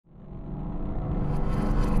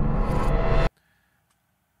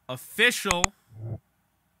official,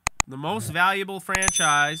 the most valuable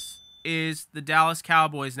franchise is the Dallas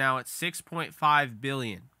Cowboys now at $6.5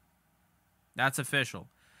 billion. That's official.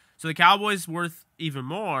 So the Cowboys worth even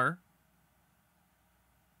more.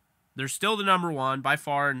 They're still the number one by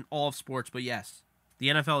far in all of sports, but yes, the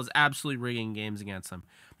NFL is absolutely rigging games against them.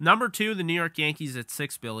 Number two, the New York Yankees at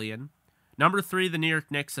 $6 billion. Number three, the New York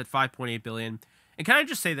Knicks at $5.8 billion. And can I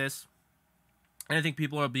just say this? And I think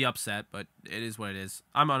people will be upset, but it is what it is.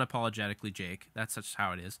 I'm unapologetically Jake. That's just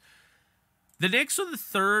how it is. The Knicks are the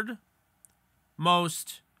third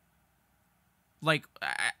most, like,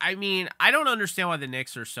 I mean, I don't understand why the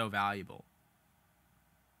Knicks are so valuable.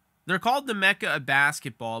 They're called the Mecca of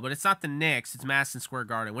basketball, but it's not the Knicks. It's Madison Square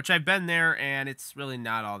Garden, which I've been there, and it's really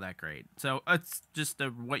not all that great. So it's just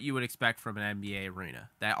what you would expect from an NBA arena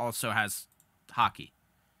that also has hockey.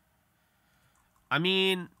 I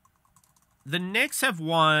mean, the Knicks have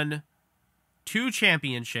won 2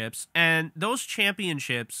 championships, and those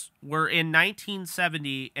championships were in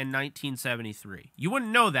 1970 and 1973. You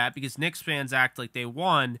wouldn't know that because Knicks fans act like they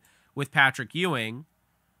won with Patrick Ewing,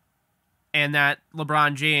 and that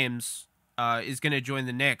LeBron James is going to join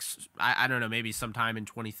the Knicks, I don't know, maybe sometime in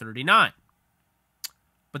 2039.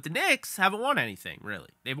 But the Knicks haven't won anything,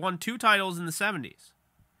 really. They've won 2 titles in the 70s.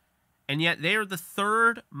 And yet they are the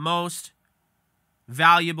third most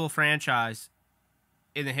valuable franchise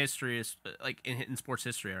in the history, like in sports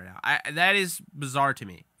history right now. That is bizarre to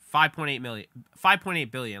me.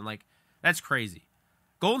 5.8 billion. Like, that's crazy.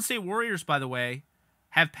 Golden State Warriors, by the way,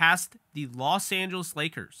 have passed the Los Angeles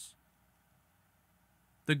Lakers.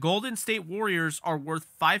 The Golden State Warriors are worth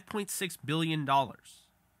 $5.6 billion.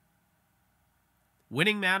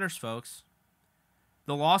 Winning matters, folks.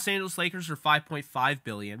 The Los Angeles Lakers are $5.5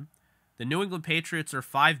 billion. The New England Patriots are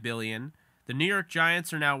 $5 billion. The New York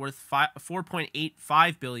Giants are now worth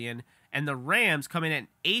 $4.85 billion. And the Rams come in at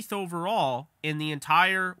 8th overall in the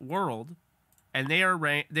entire world. And they are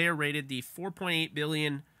rated the $4.8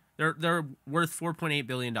 billion. They're worth $4.8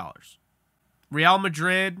 billion. Real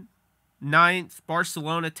Madrid, 9th,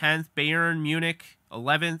 Barcelona 10th, Bayern Munich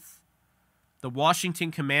 11th. The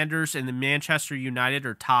Washington Commanders and the Manchester United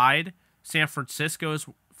are tied. San Francisco is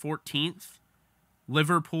 14th.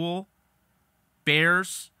 Liverpool,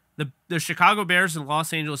 Bears, the Chicago Bears and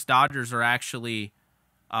Los Angeles Dodgers are actually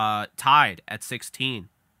tied at 16.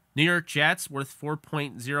 New York Jets worth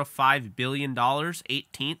 $4.05 billion,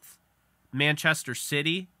 18th. Manchester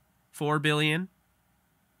City, $4 billion.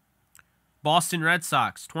 Boston Red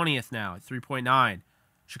Sox, 20th now at 3.9.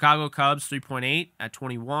 Chicago Cubs, 3.8 at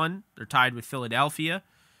 21. They're tied with Philadelphia,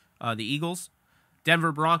 the Eagles.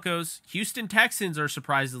 Denver Broncos. Houston Texans are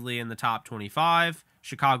surprisingly in the top 25.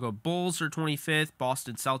 Chicago Bulls are 25th.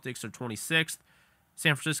 Boston Celtics are 26th.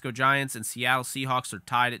 San Francisco Giants and Seattle Seahawks are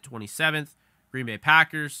tied at 27th. Green Bay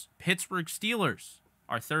Packers. Pittsburgh Steelers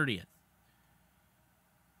are 30th.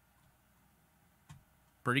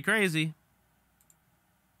 Pretty crazy.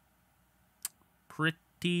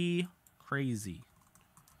 Pretty crazy.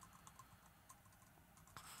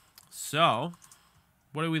 So,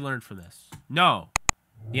 what did we learn from this? No,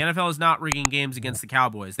 the NFL is not rigging games against the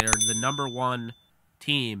Cowboys. They are the number one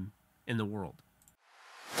team in the world.